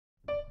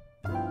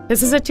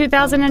This is a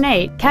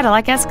 2008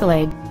 Cadillac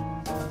Escalade.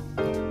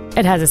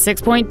 It has a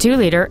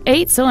 6.2-liter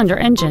 8-cylinder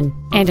engine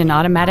and an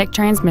automatic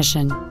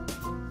transmission.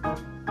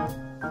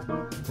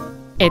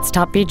 Its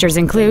top features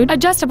include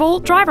adjustable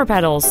driver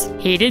pedals,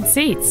 heated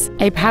seats,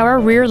 a power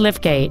rear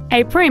liftgate,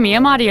 a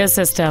premium audio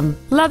system,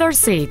 leather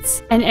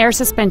seats, an air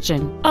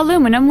suspension,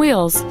 aluminum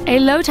wheels, a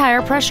low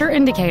tire pressure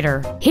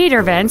indicator,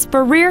 heater vents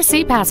for rear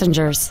seat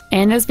passengers,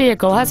 and this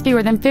vehicle has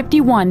fewer than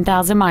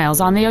 51,000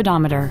 miles on the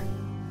odometer.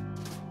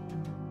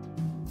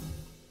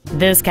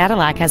 This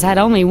Cadillac has had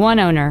only one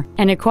owner,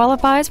 and it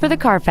qualifies for the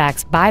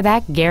Carfax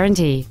buyback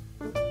guarantee.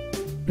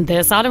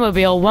 This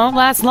automobile won't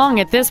last long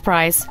at this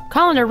price.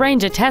 Call and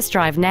arrange a test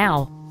drive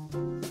now.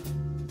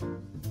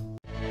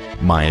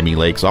 Miami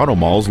Lakes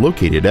Automall is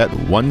located at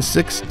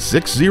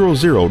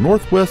 16600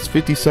 Northwest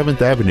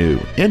 57th Avenue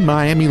in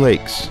Miami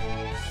Lakes.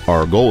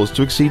 Our goal is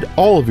to exceed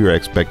all of your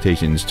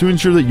expectations to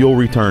ensure that you'll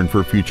return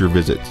for future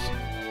visits.